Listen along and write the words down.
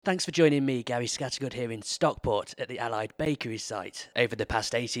Thanks for joining me, Gary Scattergood, here in Stockport at the Allied Bakeries site. Over the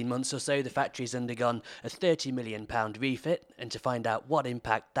past 18 months or so, the factory's undergone a £30 million refit, and to find out what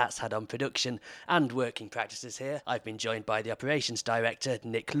impact that's had on production and working practices here, I've been joined by the Operations Director,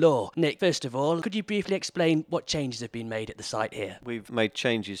 Nick Law. Nick, first of all, could you briefly explain what changes have been made at the site here? We've made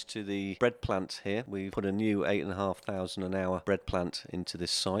changes to the bread plant here. We've put a new 8,500 an hour bread plant into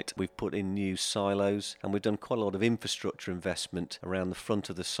this site. We've put in new silos, and we've done quite a lot of infrastructure investment around the front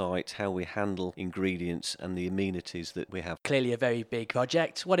of the site, how we handle ingredients and the amenities that we have. Clearly a very big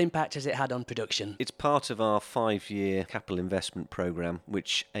project. What impact has it had on production? It's part of our 5-year capital investment programme,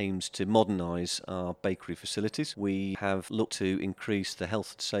 which aims to modernise our bakery facilities. We have looked to increase the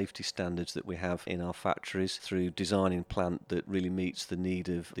health and safety standards that we have in our factories through designing a plant that really meets the need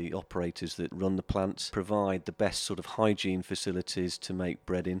of the operators that run the plants, provide the best sort of hygiene facilities to make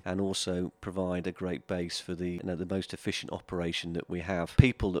bread in, and also provide a great base for the most efficient operation that we have.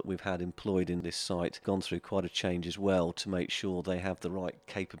 People that we've had employed in this site gone through quite a change as well to make sure they have the right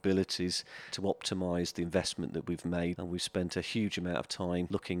capabilities to optimise the investment that we've made, and we've spent a huge amount of time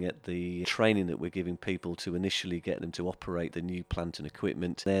looking at the training that we're giving people to initially get them to operate the new plant and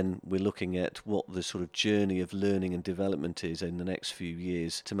equipment. Then we're looking at what the sort of journey of learning and development is in the next few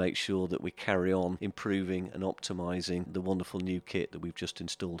years to make sure that we carry on improving and optimising the wonderful new kit that we've just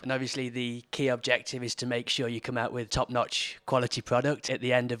installed. And obviously the key objective is to make sure you come out with top-notch quality product at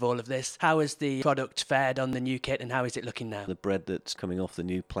the end of all of this. How has the product fared on the new kit, and how is it looking now? The bread that's coming off the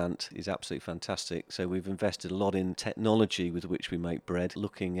new plant is absolutely fantastic. So we've invested a lot in technology with which we make bread,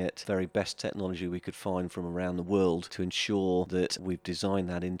 looking at the very best technology we could find from around the world to ensure that we've designed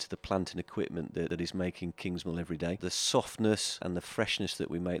that into the plant and equipment that is making Kingsmill every day. The softness and the freshness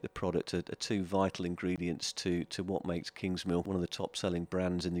that we make the product are two vital ingredients to what makes Kingsmill one of the top selling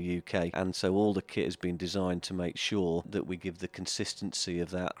brands in the UK. And so all the kit has been designed to make sure that we give the consistency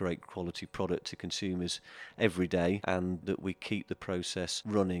of that great quality product to consumers every day, and that we keep the process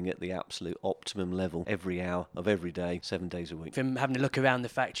running at the absolute optimum level every hour of every day, 7 days a week. From having a look around the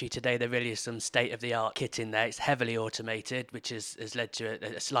factory today, there really is some state-of-the-art kit in there. It's heavily automated, which has led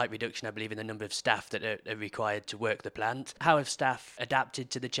to a slight reduction, I believe, in the number of staff that are required to work the plant. How have staff adapted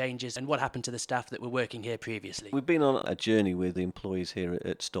to the changes, and what happened to the staff that were working here previously? We've been on a journey with the employees here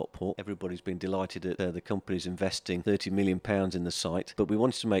at Stockport. Everybody's been delighted that the company's investing £30 million in the site, but we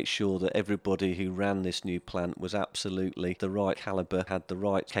wanted to make sure that everybody who ran this new plant was absolutely the right calibre, had the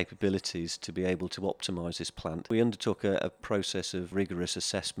right capabilities to be able to optimise this plant. We undertook a process of rigorous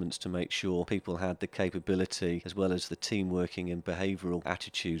assessments to make sure people had the capability as well as the team working and behavioural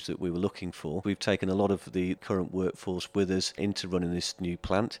attitudes that we were looking for. We've taken a lot of the current workforce with us into running this new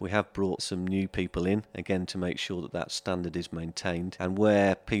plant. We have brought some new people in, again, to make sure that that standard is maintained, and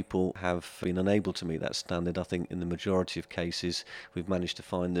where people have been unable to meet that standard, I think in the majority of cases we've managed to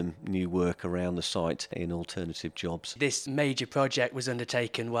find them new work around the site in alternative jobs. This major project was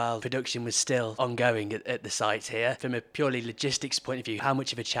undertaken while production was still ongoing at the site here. From a purely logistics point of view, how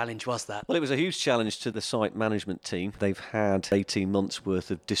much of a challenge was that? Well, it was a huge challenge to the site management team. They've had 18 months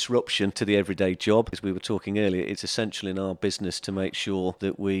worth of disruption to the everyday job. As we were talking earlier, it's essential in our business to make sure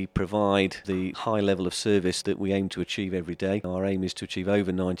that we provide the high level of service that we aim to achieve every day. Our aim is to achieve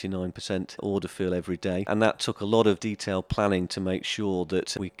over 99% order fill every day, and that took a lot of detailed planning to make sure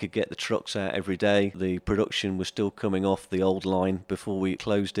that we could get the trucks out every day. The production was still coming off the old line before we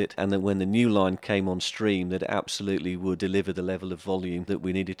closed it, and then when the new line came on stream, that it absolutely would deliver the level of volume that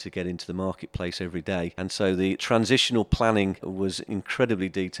we needed to get into the marketplace every day. And so the transitional planning was incredibly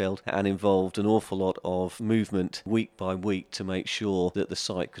detailed and involved an awful lot of movement week by week to make sure that the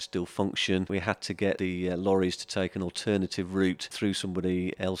site could still function. We had to get the lorries to take an alternative route through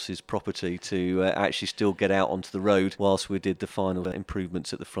somebody else's property to actually still get out onto the road whilst we did the final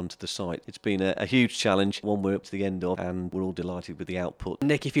improvements at the front of the site. It's been a huge challenge, one we're up to the end of, and we're all delighted with the output.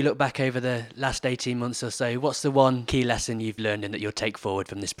 Nick, if you look back over the last 18 months or so, what's the one key lesson you've learned and that you'll take forward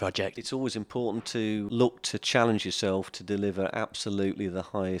from this project? It's always important to look to challenge yourself to deliver absolutely the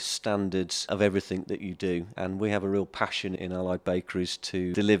highest standards of everything that you do, and we have a real passion in Allied Bakeries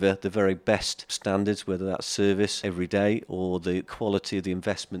to deliver the very best standards, whether that's service every day or the quality of the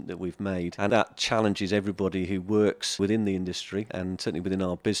investment that we've made, and that challenges everybody who works within the industry and certainly within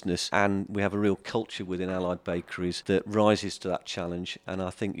our business. And we have a real culture within Allied Bakeries that rises to that challenge, and I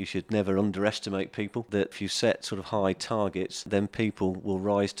think you should never underestimate people, that if you set sort of high targets, then people will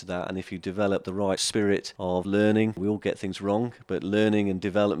rise to that. And if you develop the right spirit of learning, we all get things wrong, but learning and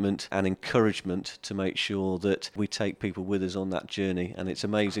development and encouragement to make sure that we take people with us on that journey, and it's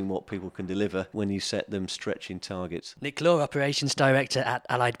amazing what people can deliver when you set them stretching targets. Nick Law, Operations Director at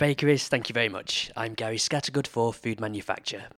Allied Bakeries, thank you very much. I'm Gary Scattergood for Food Manufacture.